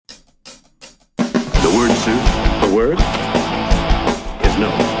suit? The word is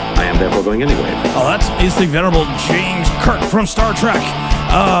no. I am therefore going anyway. Oh, that is the venerable James Kirk from Star Trek.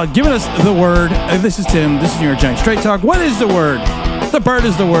 Giving us the word. This is Tim. This is New York Giants Straight Talk. What is the word? The bird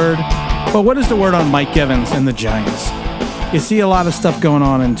is the word. But what is the word on Mike Evans and the Giants? You see a lot of stuff going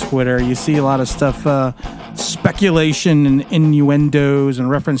on in Twitter. You see a lot of stuff, speculation and innuendos in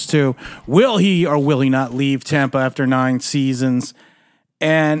reference to will he or will he not leave Tampa after 9 seasons?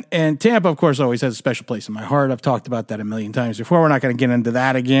 And Tampa, of course, always has a special place in my heart. I've talked about that a million times before. We're not going to get into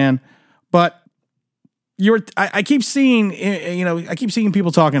that again. But I keep seeing, I keep seeing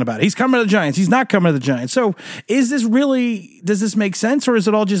people talking about it. He's coming to the Giants. He's not coming to the Giants. So does this make sense, or is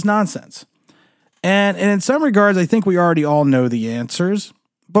it all just nonsense? And in some regards, I think we already all know the answers,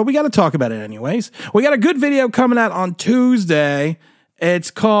 but we got to talk about it anyways. We got a good video coming out on Tuesday.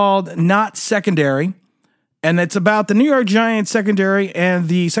 It's called Not Secondary, and it's about the New York Giants secondary and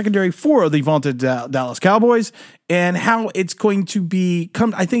the secondary for the vaunted Dallas Cowboys, and how it's going to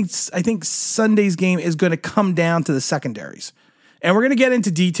become. I think Sunday's game is going to come down to the secondaries, and we're going to get into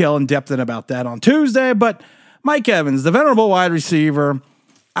detail and depth about that on Tuesday. But Mike Evans, the venerable wide receiver,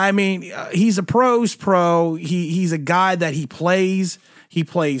 I mean, he's a pro's pro. He's a guy that he plays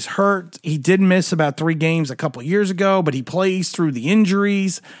hurt. He did miss about 3 games a couple years ago, but he plays through the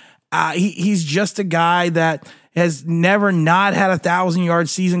injuries. He's just a guy that has never not had a 1,000-yard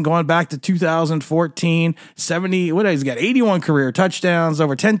season going back to 2014. he's got 81 career touchdowns,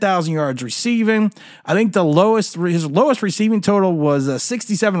 over 10,000 yards receiving. I think his lowest receiving total was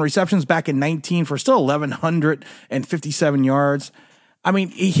 67 receptions back in 19 for still 1,157 yards. I mean,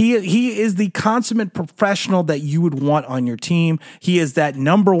 he is the consummate professional that you would want on your team. He is that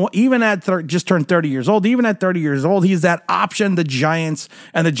number one, even at just turned 30 years old. Even at 30 years old, he's that option the Giants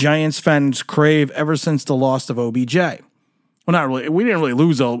and the Giants fans crave ever since the loss of OBJ. Well, not really. We didn't really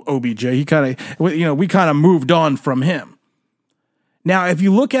lose OBJ. We kind of moved on from him. Now, if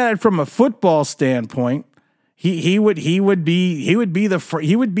you look at it from a football standpoint, he would be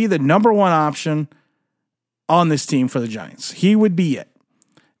the number one option on this team for the Giants. He would be it.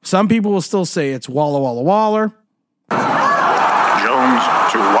 Some people will still say it's Walla Walla Waller. Jones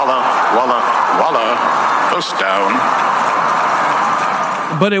to Walla, first down.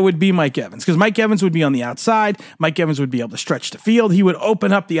 But it would be Mike Evans, because Mike Evans would be on the outside. Mike Evans would be able to stretch the field. He would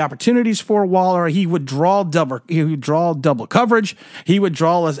open up the opportunities for Waller. He would draw double coverage. He would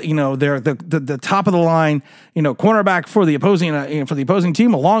draw the top of the line, cornerback for the opposing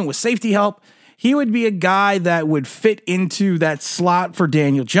team, along with safety help. He would be a guy that would fit into that slot for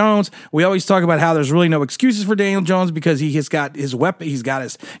Daniel Jones. We always talk about how there's really no excuses for Daniel Jones because he has got his weapon. He's got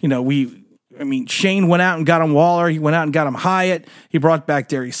his, Shane went out and got him Waller. He went out and got him Hyatt. He brought back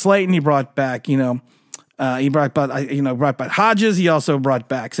Darius Slayton. He brought back, brought back Hodges. He also brought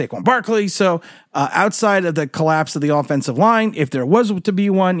back Saquon Barkley. So outside of the collapse of the offensive line, if there was to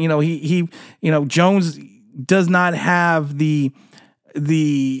be one, Jones does not have the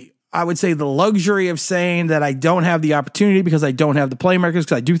I would say the luxury of saying that I don't have the opportunity because I don't have the playmakers,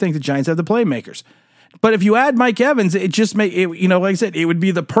 because I do think the Giants have the playmakers. But if you add Mike Evans, it just like I said, it would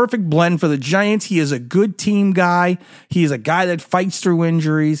be the perfect blend for the Giants. He is a good team guy. He is a guy that fights through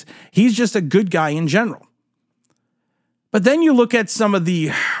injuries. He's just a good guy in general. But then you look at some of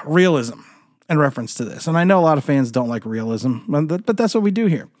the realism in reference to this. And I know a lot of fans don't like realism, but that's what we do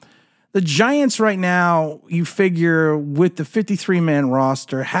here. The Giants right now, you figure with the 53-man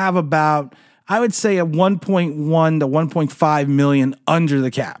roster, have about, I would say, a 1.1 to 1.5 million under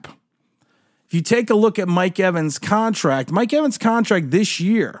the cap. If you take a look at Mike Evans' contract this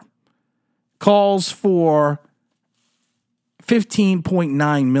year calls for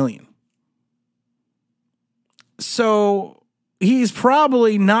 $15.9 million. So he's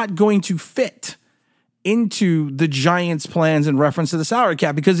probably not going to fit into the Giants' plans in reference to the salary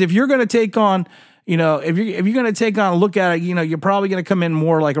cap, because if you're going to take on, if you're going to take on a look at it, you're probably going to come in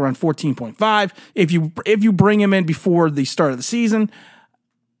more like around 14.5. If you bring him in before the start of the season,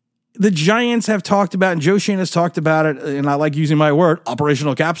 the Giants have talked about, and Joe Schoen has talked about it, and I like using my word,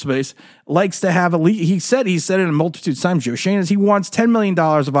 operational cap space, likes to have he said it a multitude of times, Joe Schoen, is he wants $10 million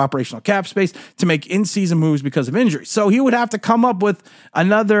of operational cap space to make in-season moves because of injury. So he would have to come up with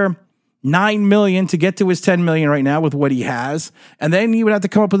another $9 million to get to his $10 million right now with what he has. And then you would have to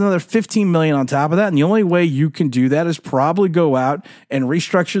come up with another $15 million on top of that. And the only way you can do that is probably go out and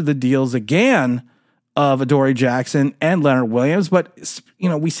restructure the deals again of Adoree Jackson and Leonard Williams. But,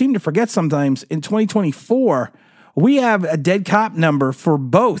 we seem to forget sometimes in 2024, we have a dead cap number for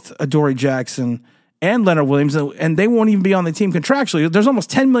both Adoree Jackson and Leonard Williams, and they won't even be on the team contractually. There's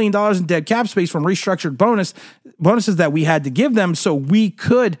almost $10 million in dead cap space from restructured bonuses that we had to give them so we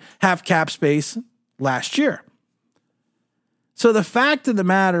could have cap space last year. So the fact of the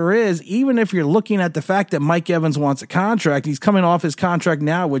matter is, even if you're looking at the fact that Mike Evans wants a contract, he's coming off his contract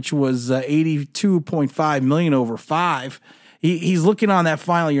now, which was $82.5 million over 5. He's looking on that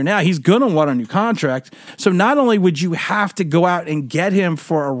final year now. He's going to want a new contract. So not only would you have to go out and get him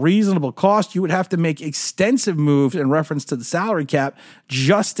for a reasonable cost, you would have to make extensive moves in reference to the salary cap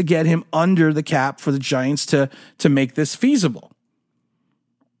just to get him under the cap for the Giants to make this feasible.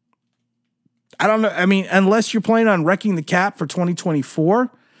 I don't know. I mean, unless you're planning on wrecking the cap for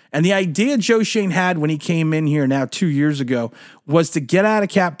 2024. And the idea Joe Schoen had when he came in here now 2 years ago was to get out of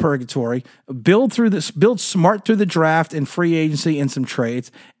cap purgatory, build smart through the draft and free agency and some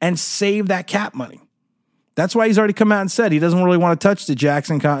trades, and save that cap money. That's why he's already come out and said he doesn't really want to touch the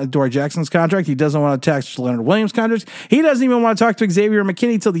Dory Jackson's contract. He doesn't want to touch Leonard Williams' contract. He doesn't even want to talk to Xavier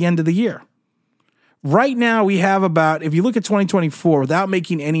McKinney till the end of the year. Right now, we have about, if you look at 2024, without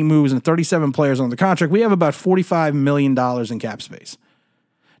making any moves and 37 players on the contract, we have about $45 million in cap space.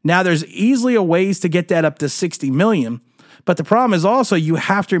 Now, there's easily a ways to get that up to $60 million, but the problem is also you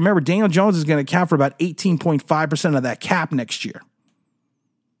have to remember Daniel Jones is going to account for about 18.5% of that cap next year.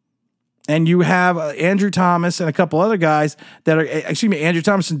 And you have Andrew Thomas and a couple other guys that are, Andrew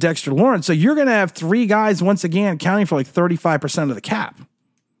Thomas and Dexter Lawrence. So you're going to have three guys, once again, accounting for like 35% of the cap.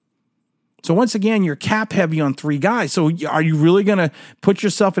 So once again, you're cap heavy on three guys. So are you really going to put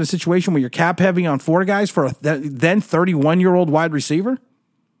yourself in a situation where you're cap heavy on four guys for a then 31-year-old wide receiver?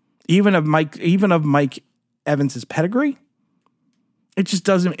 Even of Mike Evans's pedigree? It just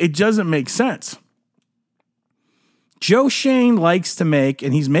doesn't make sense. Joe Schoen likes to make,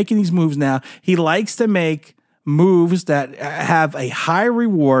 and he's making these moves now, he likes to make moves that have a high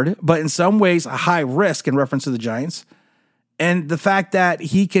reward, but in some ways a high risk in reference to the Giants. And the fact that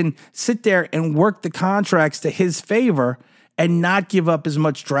he can sit there and work the contracts to his favor and not give up as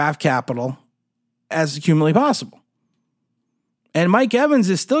much draft capital as humanly possible. And Mike Evans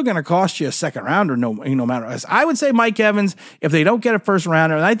is still going to cost you a second rounder, no matter what. I would say Mike Evans, if they don't get a first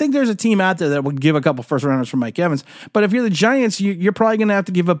rounder, and I think there's a team out there that would give a couple first rounders for Mike Evans, but if you're the Giants, you're probably going to have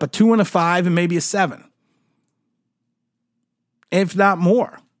to give up a 2 and a 5 and maybe a 7, if not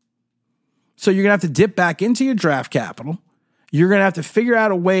more. So you're going to have to dip back into your draft capital. You're going to have to figure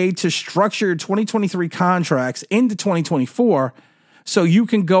out a way to structure your 2023 contracts into 2024 so you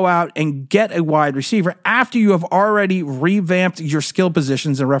can go out and get a wide receiver after you have already revamped your skill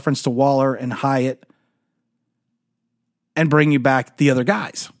positions in reference to Waller and Hyatt and bring you back the other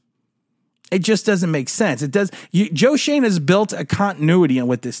guys. It just doesn't make sense. Joe Schoen has built a continuity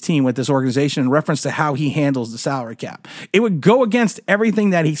with this team, with this organization in reference to how he handles the salary cap. It would go against everything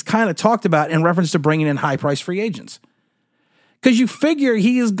that he's kind of talked about in reference to bringing in high-priced free agents. Because you figure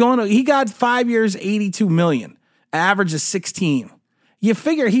he got 5 years, $82 million, average is 16. You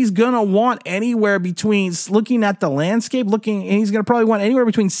figure he's going to want anywhere between, looking at the landscape, and he's going to probably want anywhere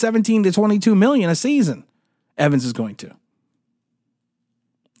between 17 to 22 million a season. Evans is going to.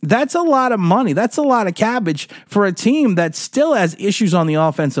 That's a lot of money. That's a lot of cabbage for a team that still has issues on the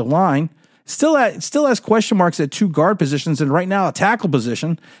offensive line, still has question marks at 2 guard positions, and right now a tackle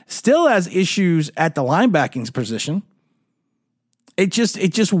position, still has issues at the linebacking position. It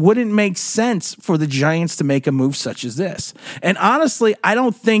just wouldn't make sense for the Giants to make a move such as this. And honestly, I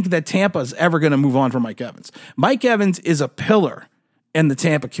don't think that Tampa is ever going to move on from Mike Evans. Mike Evans is a pillar in the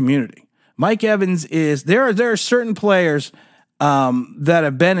Tampa community. Mike Evans is, there are certain players that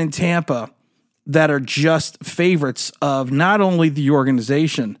have been in Tampa that are just favorites of not only the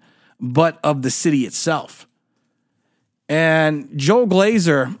organization, but of the city itself. And Joel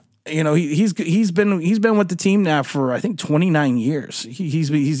Glazer, he's been with the team now for I think 29 years. He's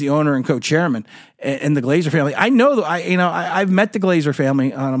the owner and co-chairman in the Glazer family. I know I've met the Glazer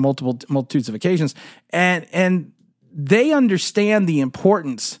family on multitudes of occasions, and they understand the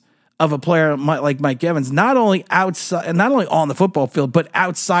importance of a player like Mike Evans, not only on the football field, but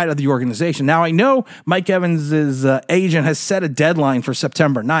outside of the organization. Now I know Mike Evans' agent has set a deadline for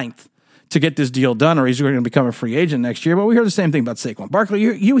September 9th. To get this deal done, or he's going to become a free agent next year. But we hear the same thing about Saquon Barkley.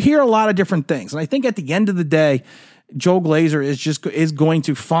 You hear a lot of different things. And I think at the end of the day, Joel Glazer is going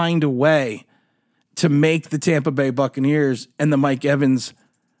to find a way to make the Tampa Bay Buccaneers and the Mike Evans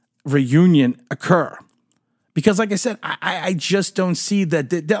reunion occur. Because like I said, I just don't see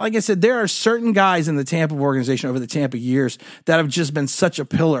that. Like I said, there are certain guys in the Tampa organization over the Tampa years that have just been such a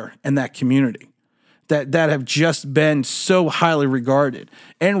pillar in that community. That have just been so highly regarded.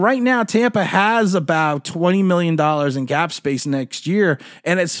 And right now, Tampa has about $20 million in cap space next year.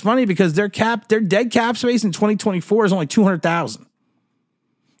 And it's funny because their dead cap space in 2024 is only $200,000.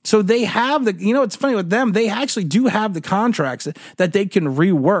 So they have it's funny with them, they actually do have the contracts that they can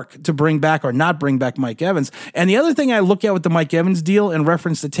rework to bring back or not bring back Mike Evans. And the other thing I look at with the Mike Evans deal in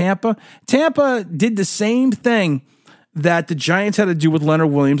reference to Tampa did the same thing that the Giants had to do with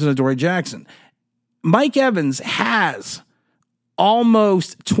Leonard Williams and Adoree Jackson. Mike Evans has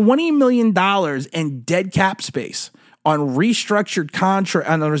almost $20 million in dead cap space on his restructured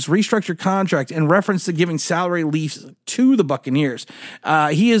contract in reference to giving salary relief to the Buccaneers.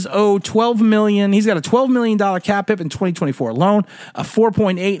 He is owed $12 million. He's got a $12 million cap hit in 2024 alone, a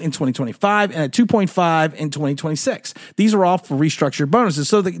 4.8 in 2025, and a 2.5 in 2026. These are all for restructured bonuses.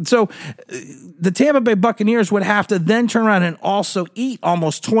 So the Tampa Bay Buccaneers would have to then turn around and also eat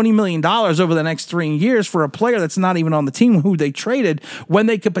almost $20 million over the next 3 years for a player that's not even on the team who they traded, when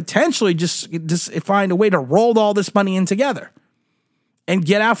they could potentially just find a way to roll all this money in together and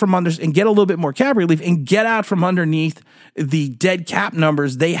get out from under and get a little bit more cap relief and get out from underneath the dead cap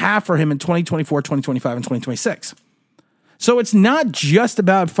numbers they have for him in 2024, 2025, and 2026. So it's not just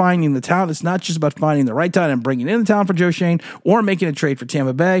about finding the talent. It's not just about finding the right talent and bringing in the talent for Joe Schoen or making a trade for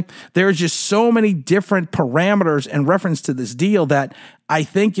Tampa Bay. There's just so many different parameters in reference to this deal that I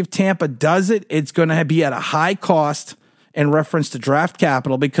think if Tampa does it, it's going to be at a high cost in reference to draft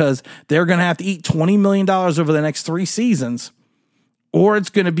capital, because they're going to have to eat $20 million over the next 3 seasons, or it's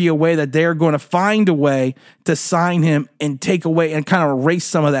going to be a way that they're going to find a way to sign him and take away and kind of erase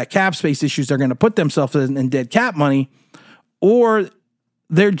some of that cap space issues they're going to put themselves in dead cap money, or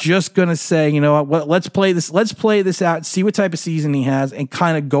they're just going to say, you know what, let's play this out, see what type of season he has, and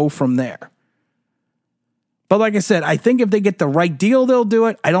kind of go from there. But like I said, I think if they get the right deal, they'll do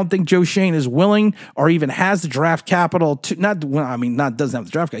it. I don't think Joe Schoen is willing or even has the draft capital to doesn't have the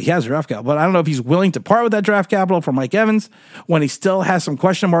draft capital. He has the draft capital, but I don't know if he's willing to part with that draft capital for Mike Evans when he still has some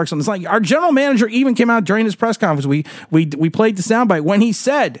question marks on this. Like, our general manager even came out during his press conference. We played the soundbite when he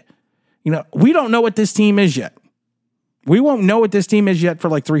said, we don't know what this team is yet. We won't know what this team is yet for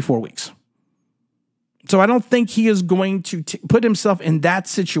like 3-4 weeks. So I don't think he is going to put himself in that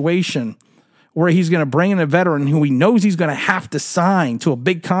situation where he's going to bring in a veteran who he knows he's going to have to sign to a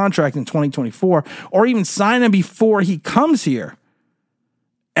big contract in 2024, or even sign him before he comes here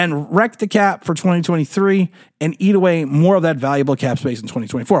and wreck the cap for 2023 and eat away more of that valuable cap space in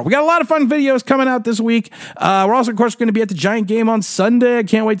 2024. We got a lot of fun videos coming out this week. We're also, of course, going to be at the Giant game on Sunday. I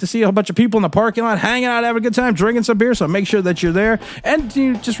can't wait to see a whole bunch of people in the parking lot hanging out, having a good time, drinking some beer. So make sure that you're there. And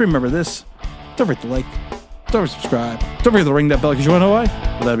just remember this. Don't forget to like. Don't forget to subscribe. Don't forget to ring that bell because you want to know why.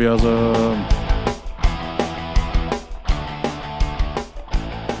 Well, that'd be awesome.